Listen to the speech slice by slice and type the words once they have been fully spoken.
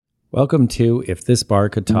Welcome to If This Bar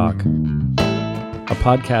Could Talk, a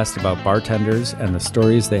podcast about bartenders and the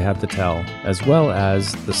stories they have to tell, as well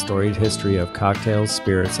as the storied history of cocktails,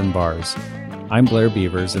 spirits, and bars. I'm Blair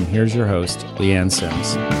Beavers, and here's your host, Leanne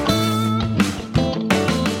Sims.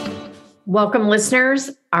 Welcome, listeners.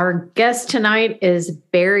 Our guest tonight is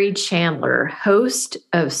Barry Chandler, host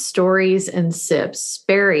of Stories and Sips.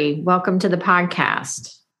 Barry, welcome to the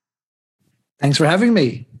podcast. Thanks for having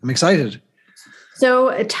me. I'm excited.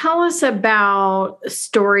 So tell us about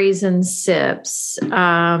Stories and Sips.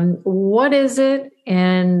 What is it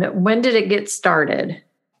and when did it get started?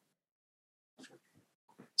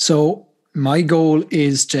 So my goal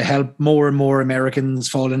is to help more and more Americans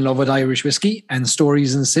fall in love with Irish whiskey, and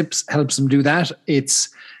Stories and Sips helps them do that. It's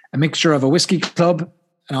a mixture of a whiskey club,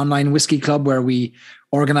 an online whiskey club where we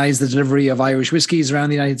organize the delivery of Irish whiskies around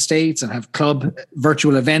the United States and have club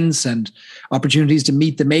virtual events and opportunities to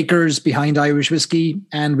meet the makers behind Irish whiskey.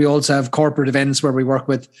 And we also have corporate events where we work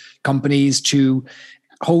with companies to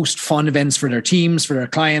host fun events for their teams, for their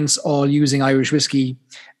clients, all using Irish whiskey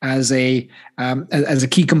as a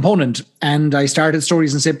key component. And I started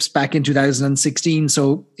Stories and Sips back in 2016.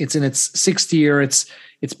 So it's in its sixth year. It's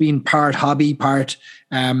been part hobby, part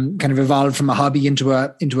kind of evolved from a hobby into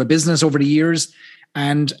a business over the years.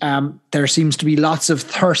 And there seems to be lots of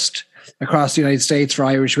thirst across the United States for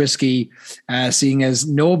Irish whiskey, seeing as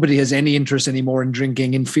nobody has any interest anymore in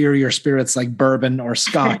drinking inferior spirits like bourbon or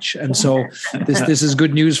Scotch. And so this is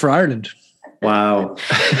good news for Ireland. Wow.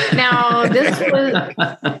 Now,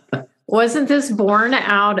 wasn't this born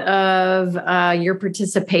out of your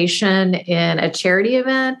participation in a charity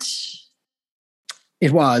event?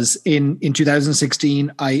 It was in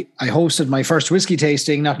 2016. I hosted my first whiskey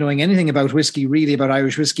tasting, not knowing anything about whiskey, really about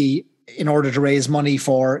Irish whiskey, in order to raise money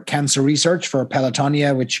for cancer research for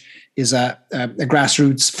Pelotonia, which is a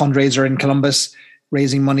grassroots fundraiser in Columbus,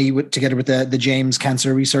 raising money together with the James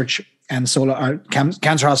Cancer Research and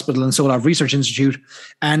Cancer Hospital and Solov Research Institute.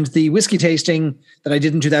 And the whiskey tasting that I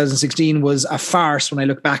did in 2016 was a farce when I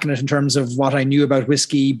look back on it in terms of what I knew about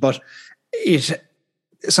whiskey, but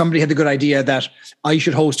somebody had the good idea that I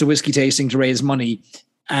should host a whiskey tasting to raise money.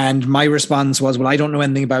 And my response was, well, I don't know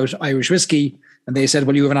anything about Irish whiskey. And they said,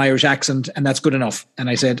 well, you have an Irish accent and that's good enough.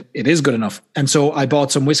 And I said, it is good enough. And so I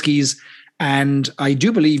bought some whiskeys, and I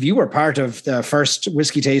do believe you were part of the first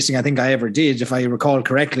whiskey tasting I think I ever did. If I recall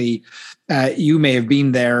correctly, you may have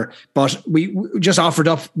been there, but we just offered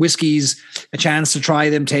up whiskeys, a chance to try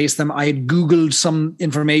them, taste them. I had Googled some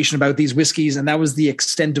information about these whiskeys, and that was the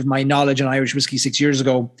extent of my knowledge on Irish whiskey 6 years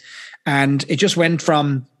ago. And it just went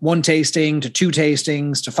from one tasting to two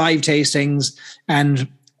tastings to five tastings. And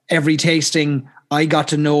every tasting, I got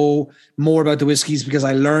to know more about the whiskeys because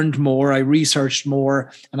I learned more, I researched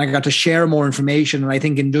more, and I got to share more information. And I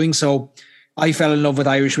think in doing so, I fell in love with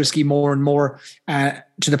Irish whiskey more and more, to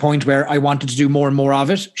the point where I wanted to do more and more of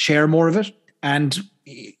it, share more of it. And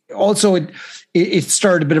also it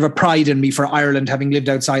stirred a bit of a pride in me for Ireland, having lived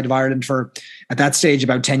outside of Ireland for, at that stage,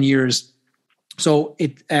 about 10 years. So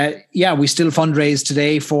we still fundraise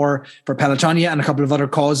today for Pelotonia and a couple of other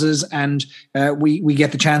causes, and we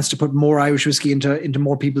get the chance to put more Irish whiskey into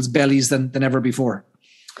more people's bellies than ever before.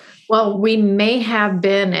 Well, we may have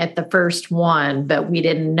been at the first one, but we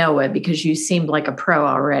didn't know it because you seemed like a pro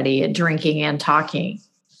already at drinking and talking.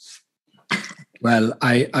 Well,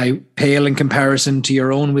 I pale in comparison to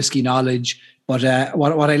your own whiskey knowledge. But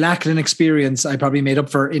what I lacked in experience, I probably made up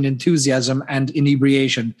for in enthusiasm and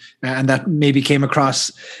inebriation. And that maybe came across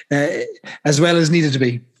as well as needed to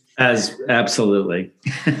be. Absolutely.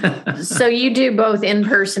 So you do both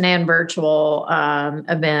in-person and virtual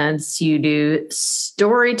events. You do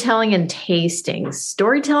storytelling and tasting.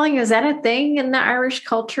 Storytelling, is that a thing in the Irish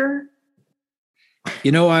culture?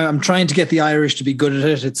 You know, I'm trying to get the Irish to be good at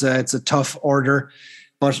it. It's a tough order.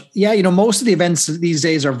 But yeah, you know, most of the events these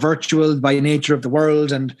days are virtual by nature of the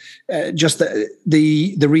world, and just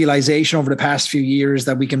the realization over the past few years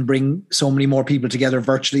that we can bring so many more people together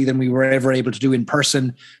virtually than we were ever able to do in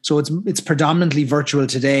person. So it's predominantly virtual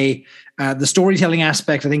today. The storytelling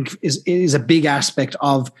aspect, I think, is a big aspect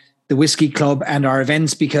of the Whiskey Club and our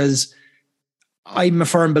events, because I'm a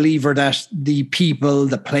firm believer that the people,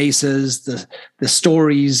 the places, the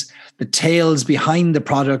stories, the tales behind the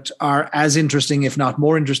product are as interesting, if not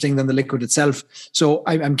more interesting, than the liquid itself. So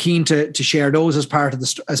I'm keen to share those as part of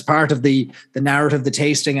the narrative, the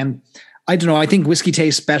tasting. And I don't know, I think whiskey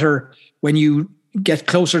tastes better when you get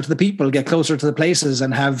closer to the people, get closer to the places,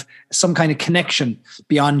 and have some kind of connection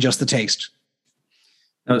beyond just the taste.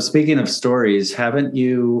 Now, speaking of stories, haven't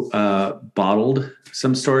you bottled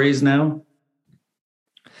some stories now?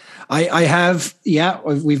 I have,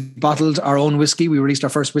 we've bottled our own whiskey. We released our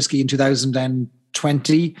first whiskey in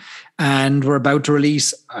 2020, and we're about to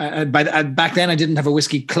release. Back then, I didn't have a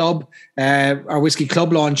whiskey club. Our whiskey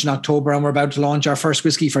club launched in October, and we're about to launch our first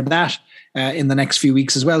whiskey for that in the next few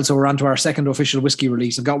weeks as well. So we're on to our second official whiskey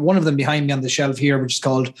release. I've got one of them behind me on the shelf here, which is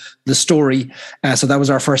called The Story. So that was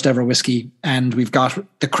our first ever whiskey, and we've got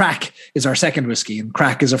The Crack is our second whiskey, and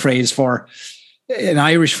crack is a phrase for an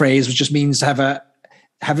Irish phrase, which just means to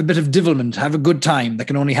have a bit of devilment, have a good time that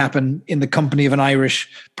can only happen in the company of an Irish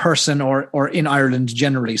person or in Ireland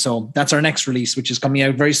generally. So that's our next release, which is coming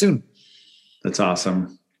out very soon. That's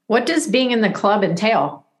awesome. What does being in the club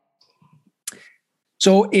entail?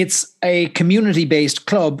 So it's a community-based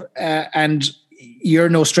club, and you're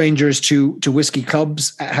no strangers to whiskey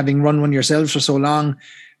clubs, having run one yourself for so long.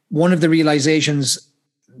 One of the realizations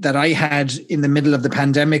that I had in the middle of the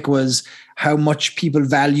pandemic was how much people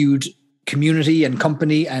valued community and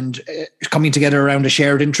company and coming together around a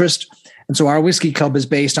shared interest. And so our whiskey club is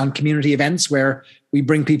based on community events where we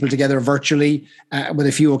bring people together virtually with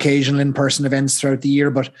a few occasional in-person events throughout the year,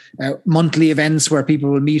 but monthly events where people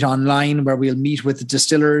will meet online, where we'll meet with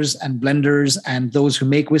distillers and blenders and those who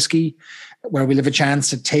make whiskey, where we'll have a chance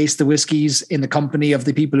to taste the whiskeys in the company of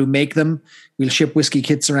the people who make them. We'll ship whiskey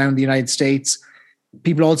kits around the United States.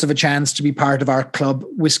 People also have a chance to be part of our club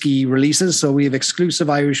whiskey releases. So we have exclusive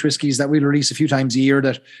Irish whiskies that we'll release a few times a year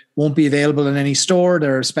that won't be available in any store.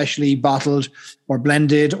 They're specially bottled or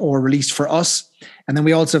blended or released for us. And then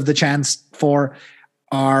we also have the chance for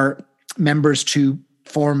our members to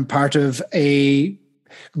form part of a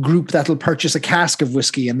group that'll purchase a cask of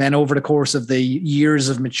whiskey. And then over the course of the years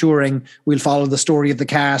of maturing, we'll follow the story of the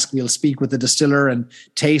cask. We'll speak with the distiller and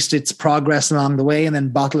taste its progress along the way, and then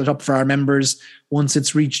bottle it up for our members once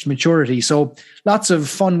it's reached maturity. So lots of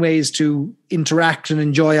fun ways to interact and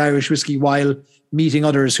enjoy Irish whiskey while meeting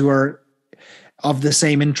others who are of the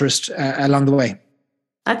same interest along the way.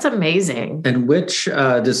 That's amazing. And which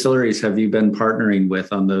distilleries have you been partnering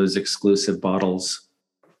with on those exclusive bottles?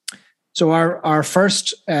 So our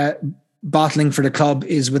first bottling for the club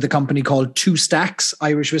is with a company called Two Stacks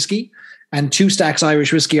Irish Whiskey. And Two Stacks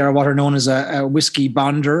Irish Whiskey are what are known as a whiskey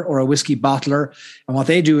bonder or a whiskey bottler. And what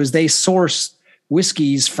they do is they source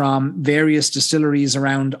whiskies from various distilleries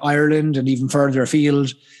around Ireland and even further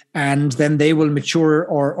afield. And then they will mature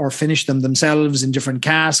or finish them themselves in different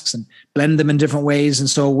casks and blend them in different ways. And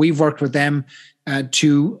so we've worked with them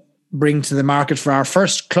to bring to the market for our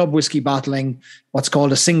first club whiskey bottling what's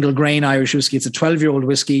called a single grain Irish whiskey. It's a 12-year-old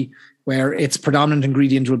whiskey where its predominant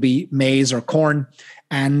ingredient will be maize or corn,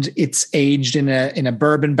 and it's aged in a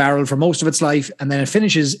bourbon barrel for most of its life, and then it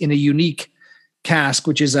finishes in a unique cask,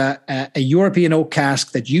 which is a European oak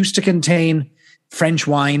cask that used to contain French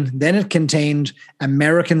wine. Then it contained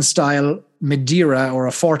American-style Madeira, or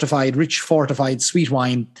a rich fortified sweet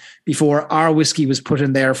wine, before our whiskey was put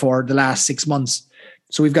in there for the last 6 months.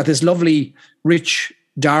 So we've got this lovely, rich,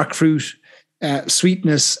 dark fruit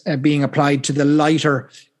sweetness being applied to the lighter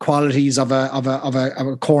qualities of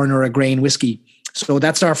a corn or a grain whiskey. So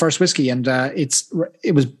that's our first whiskey, and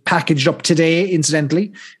it was packaged up today,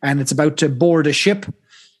 incidentally, and it's about to board a ship.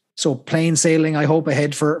 So plain sailing, I hope,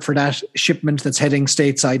 ahead for that shipment that's heading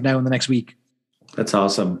stateside now in the next week. That's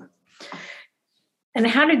awesome. And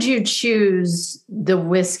how did you choose the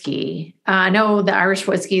whiskey? I know the Irish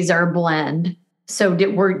whiskeys are a blend. So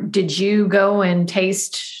did you go and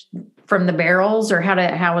taste from the barrels, or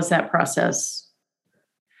how was that process?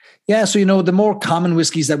 Yeah, so the more common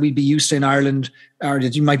whiskies that we'd be used to in Ireland, or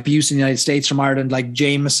that you might be used in the United States from Ireland, like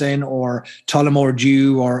Jameson or Tullamore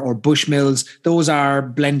Dew or Bushmills, those are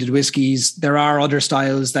blended whiskies. There are other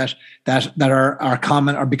styles that are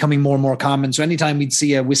common, are becoming more and more common. So anytime we'd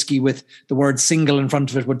see a whiskey with the word single in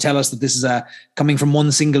front of it would tell us that this is coming from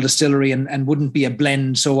one single distillery and wouldn't be a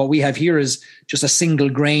blend. So what we have here is just a single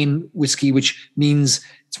grain whiskey, which means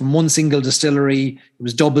it's from one single distillery. It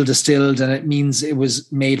was double distilled, and it means it was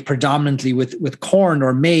made predominantly with corn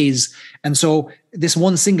or maize. And so this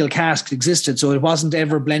one single cask existed. So it wasn't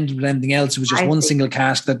ever blended with anything else. It was just one single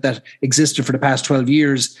cask that existed for the past 12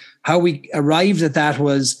 years. How we arrived at that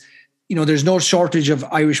was, there's no shortage of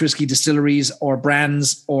Irish whiskey distilleries or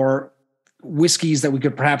brands or whiskies that we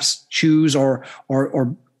could perhaps choose or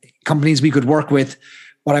companies we could work with.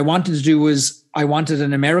 What I wanted to do was I wanted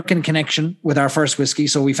an American connection with our first whiskey.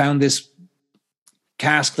 So we found this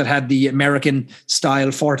cask that had the American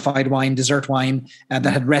style fortified wine, dessert wine that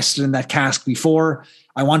had rested in that cask before.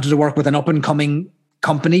 I wanted to work with an up and coming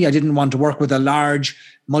company. I didn't want to work with a large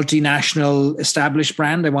multinational established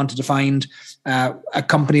brand. I wanted to find a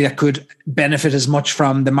company that could benefit as much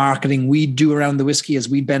from the marketing we'd do around the whiskey as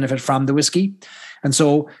we'd benefit from the whiskey. And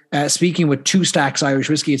so speaking with Two Stacks Irish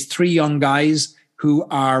Whiskey, it's three young guys who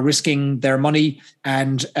are risking their money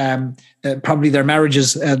and probably their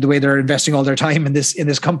marriages, the way they're investing all their time in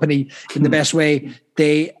this company in the best way.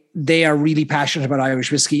 They are really passionate about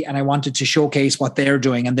Irish whiskey, and I wanted to showcase what they're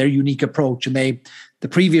doing and their unique approach. And the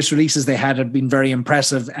previous releases they had been very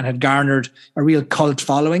impressive and had garnered a real cult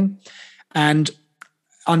following. And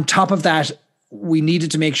on top of that, we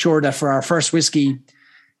needed to make sure that for our first whiskey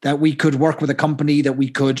that we could work with a company that we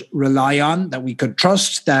could rely on, that we could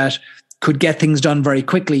trust, that could get things done very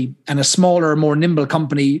quickly. And a smaller, more nimble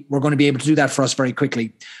company were going to be able to do that for us very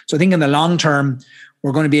quickly. So I think in the long term,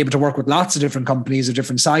 we're going to be able to work with lots of different companies of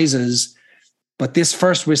different sizes. But this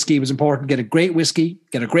first whiskey was important. Get a great whiskey,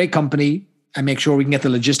 get a great company, and make sure we can get the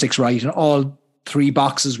logistics right. And all three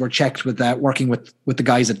boxes were checked with that, working with the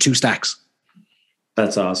guys at Two Stacks.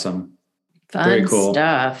 That's awesome. Fun Very cool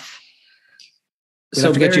stuff. We'll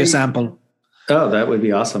have to get you a sample. Oh, that would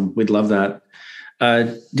be awesome. We'd love that.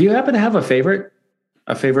 Do you happen to have a favorite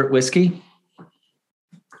whiskey?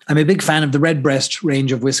 I'm a big fan of the Redbreast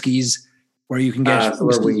range of whiskeys, where you can get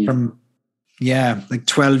from like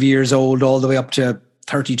 12 years old all the way up to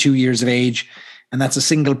 32 years of age. And that's a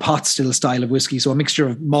single pot still style of whiskey. So a mixture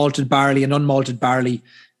of malted barley and unmalted barley,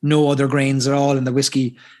 no other grains at all in the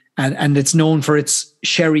whiskey. And it's known for its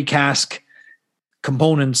sherry cask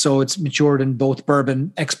component. So it's matured in both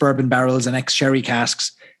bourbon, ex-bourbon barrels and ex-sherry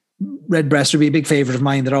casks. Redbreast would be a big favorite of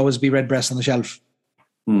mine. There'd always be Redbreast on the shelf.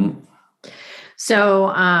 So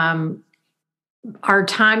our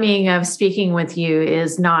timing of speaking with you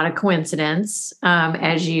is not a coincidence.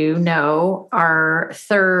 As you know, our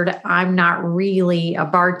third I'm Not Really a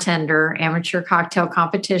Bartender amateur cocktail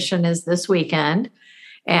competition is this weekend.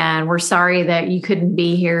 And we're sorry that you couldn't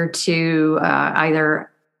be here to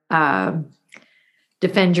either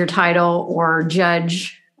defend your title or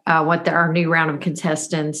judge what our new round of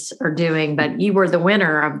contestants are doing. But you were the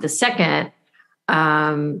winner of the second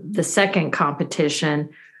competition.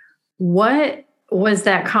 What was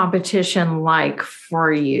that competition like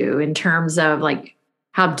for you in terms of like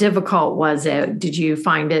how difficult was it? Did you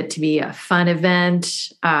find it to be a fun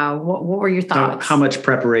event? What were your thoughts? How much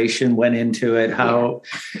preparation went into it?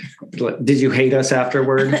 Did you hate us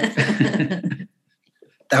afterward?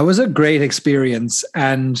 That was a great experience,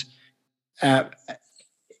 and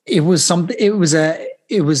it was something. It was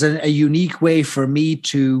a unique way for me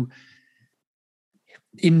to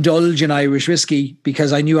indulge in Irish whiskey,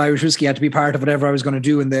 because I knew Irish whiskey had to be part of whatever I was going to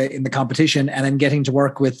do in the competition. And then getting to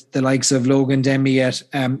work with the likes of Logan Demi at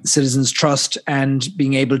Citizens Trust and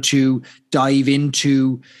being able to dive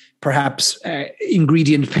into perhaps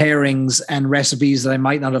ingredient pairings and recipes that I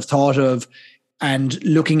might not have thought of, and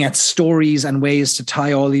looking at stories and ways to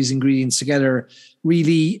tie all these ingredients together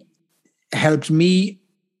really helped me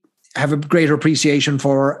have a greater appreciation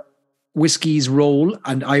for whiskey's role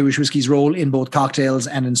and Irish whiskey's role in both cocktails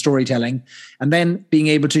and in storytelling. And then being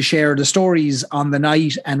able to share the stories on the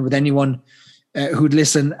night and with anyone who'd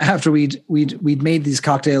listen after we'd made these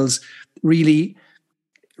cocktails really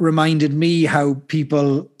reminded me how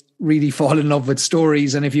people really fall in love with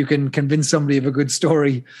stories. And if you can convince somebody of a good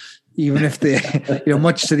story, even if they,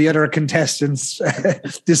 much to the other contestants'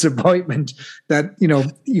 disappointment, that,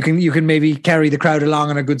 you can maybe carry the crowd along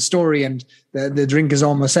on a good story, and the drink is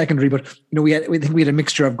almost secondary. But, we think we had a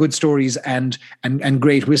mixture of good stories and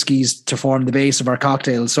great whiskies to form the base of our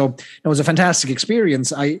cocktails. So it was a fantastic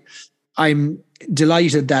experience. I'm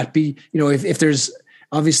delighted that if there's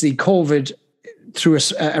obviously COVID threw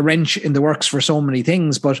a wrench in the works for so many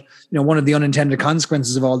things, but one of the unintended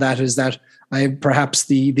consequences of all that is that I'm perhaps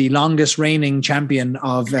the longest reigning champion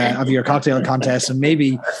of your cocktail contest, and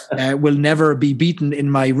maybe will never be beaten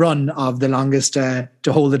in my run of the longest to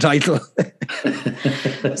hold the title.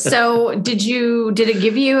 So did it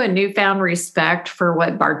give you a newfound respect for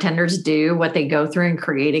what bartenders do, what they go through in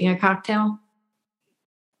creating a cocktail?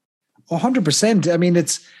 100%. I mean,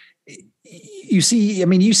 you see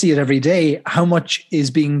it every day, how much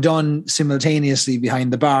is being done simultaneously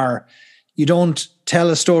behind the bar. You don't tell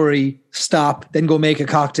a story, stop, then go make a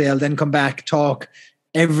cocktail, then come back, talk.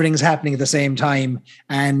 Everything's happening at the same time.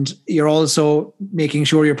 And you're also making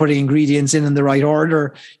sure you're putting ingredients in the right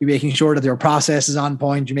order. You're making sure that your process is on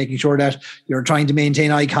point. You're making sure that you're trying to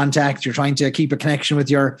maintain eye contact. You're trying to keep a connection with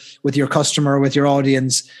your customer, with your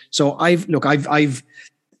audience. So I've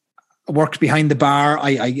worked behind the bar.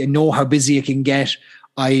 I know how busy it can get.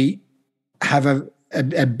 I have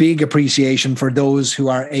a big appreciation for those who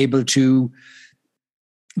are able to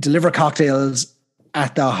deliver cocktails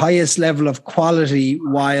at the highest level of quality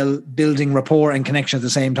while building rapport and connection at the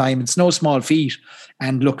same time. It's no small feat.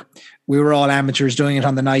 And look, we were all amateurs doing it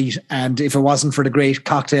on the night. And if it wasn't for the great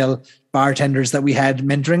cocktail bartenders that we had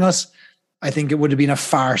mentoring us, I think it would have been a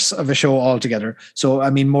farce of a show altogether. So, I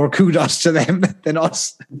mean, more kudos to them than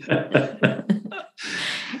us.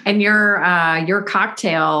 And your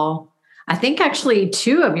cocktail, I think actually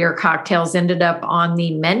 2 of your cocktails ended up on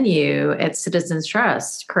the menu at Citizens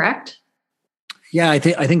Trust, correct? Yeah, I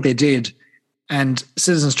think they did. And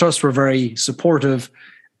Citizens Trust were very supportive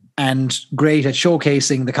and great at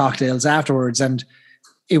showcasing the cocktails afterwards. And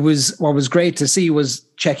what was great to see was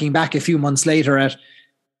checking back a few months later at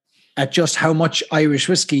just how much Irish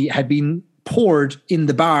whiskey had been poured in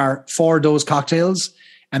the bar for those cocktails,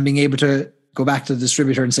 and being able to go back to the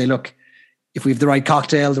distributor and say, look, if we have the right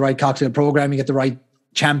cocktail program, you get the right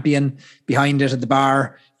champion behind it at the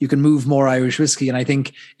bar, you can move more Irish whiskey. And I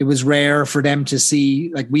think it was rare for them to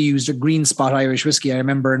see, like, we used a Green Spot Irish whiskey, I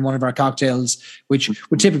remember, in one of our cocktails, which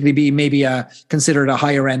would typically be maybe considered a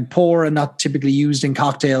higher end pour and not typically used in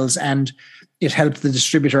cocktails. And it helped the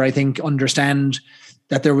distributor, I think, understand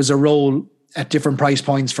that there was a role at different price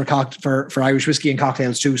points for Irish whiskey and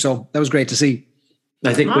cocktails too. So that was great to see.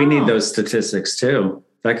 I think we need those statistics too.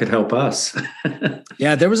 That could help us.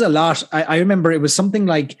 Yeah, there was a lot. I remember it was something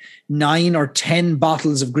like 9 or 10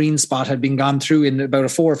 bottles of Green Spot had been gone through in about a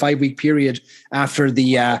 4 or 5 week period after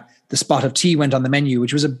the Spot of Tea went on the menu,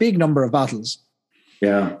 which was a big number of bottles.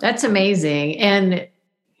 Yeah, that's amazing. And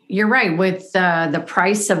you're right with the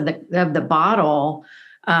price of the bottle.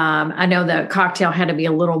 I know the cocktail had to be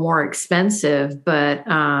a little more expensive, but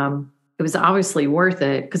it was obviously worth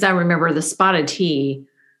it, because I remember the Spotted Tea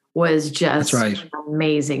was just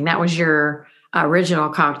amazing. That was your original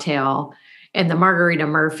cocktail. And the Margarita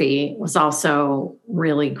Murphy was also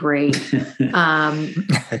really great. I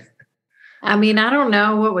mean, I don't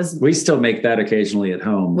know what was... We still make that occasionally at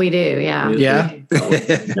home. We do, yeah. Yeah.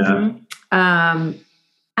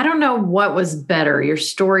 I don't know what was better, your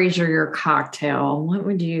stories or your cocktail. What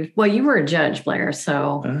would you... Well, you were a judge, Blair,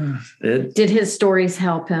 so did his stories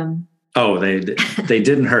help him? Oh, they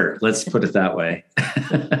didn't hurt. Let's put it that way.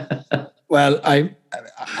 Well,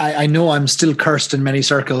 I know I'm still cursed in many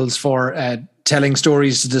circles for telling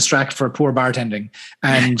stories to distract for poor bartending.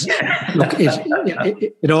 And look,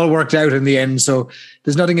 it all worked out in the end. So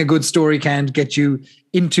there's nothing a good story can't get you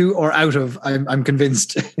into or out of, I'm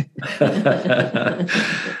convinced.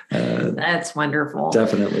 That's wonderful.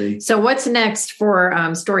 Definitely. So what's next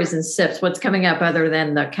for Stories and Sips? What's coming up other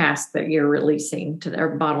than the cask that you're releasing or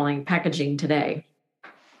bottling, packaging today?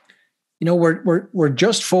 You know, we're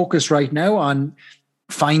just focused right now on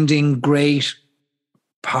finding great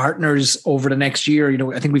partners over the next year. You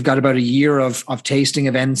know, I think we've got about a year of tasting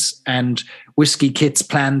events and whiskey kits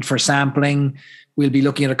planned for sampling. We'll be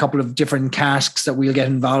looking at a couple of different casks that we'll get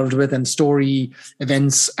involved with, and story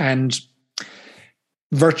events and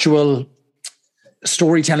virtual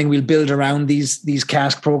storytelling we'll build around these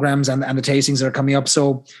cask programs and the tastings that are coming up.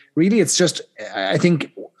 So really, it's just, I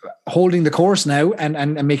think, holding the course now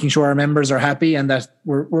and making sure our members are happy and that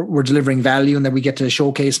we're delivering value, and that we get to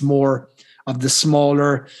showcase more of the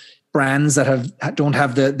smaller brands that don't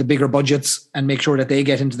have the bigger budgets, and make sure that they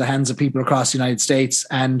get into the hands of people across the United States.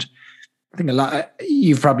 And I think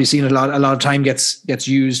you've probably seen a lot of time gets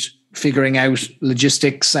used figuring out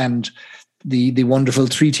logistics and the wonderful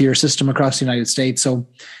 3-tier system across the United States. So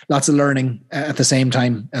lots of learning at the same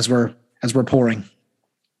time as we're pouring.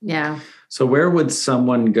 Yeah. So where would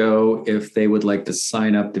someone go if they would like to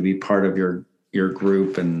sign up to be part of your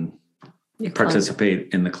group and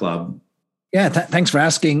participate in the club? Yeah, thanks for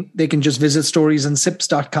asking. They can just visit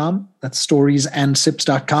storiesandsips.com. That's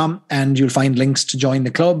storiesandsips.com. And you'll find links to join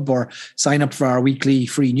the club or sign up for our weekly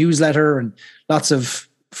free newsletter, and lots of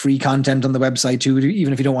free content on the website too,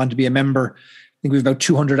 even if you don't want to be a member. I think we have about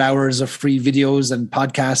 200 hours of free videos and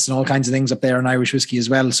podcasts and all kinds of things up there on Irish whiskey as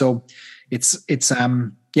well. So it's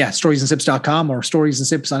storiesandsips.com or Stories and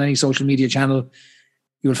Sips on any social media channel.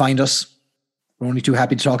 You will find us. We're only too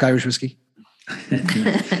happy to talk Irish whiskey.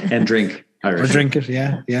 And drink Irish. Or drink it,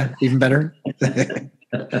 yeah, even better.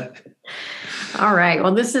 All right.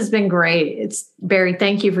 Well, this has been great. Barry,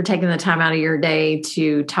 thank you for taking the time out of your day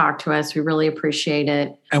to talk to us. We really appreciate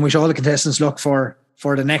it. And wish all the contestants luck for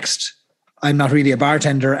the next I'm Not Really a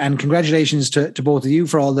Bartender. And congratulations to both of you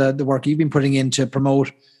for all the work you've been putting in to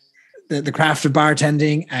promote the craft of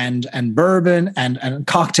bartending and bourbon and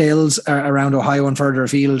cocktails around Ohio and further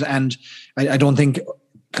afield. And I don't think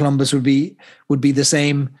Columbus would be the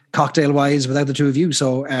same cocktail wise without the two of you.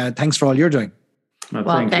 So thanks for all you're doing.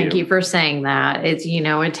 Well, thank you for saying that. It's,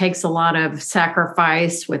 it takes a lot of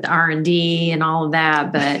sacrifice with R&D and all of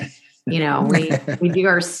that, but we do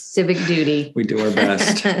our civic duty. We do our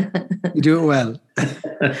best. You do it well.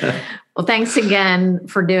 Well, thanks again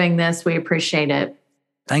for doing this. We appreciate it.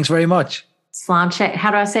 Thanks very much. Sláinte.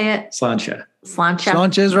 How do I say it? Sláinte. Sláinte.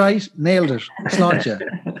 Sláinte is right. Nailed it.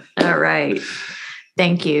 Sláinte. All right.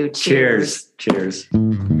 Thank you. Cheers. Cheers.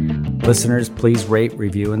 Listeners, please rate,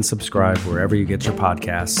 review, and subscribe wherever you get your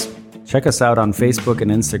podcasts. Check us out on Facebook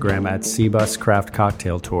and Instagram at Seabus Craft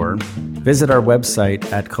Cocktail Tour. Visit our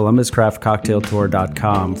website at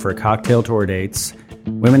columbuscraftcocktailtour.com for cocktail tour dates,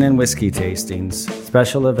 women and whiskey tastings,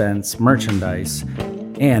 special events, merchandise,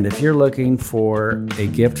 and if you're looking for a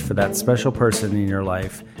gift for that special person in your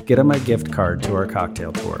life, get them a gift card to our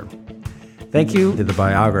cocktail tour. Thank you to the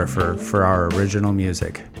biographer for our original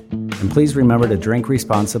music. And please remember to drink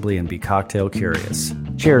responsibly and be cocktail curious.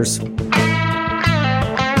 Cheers.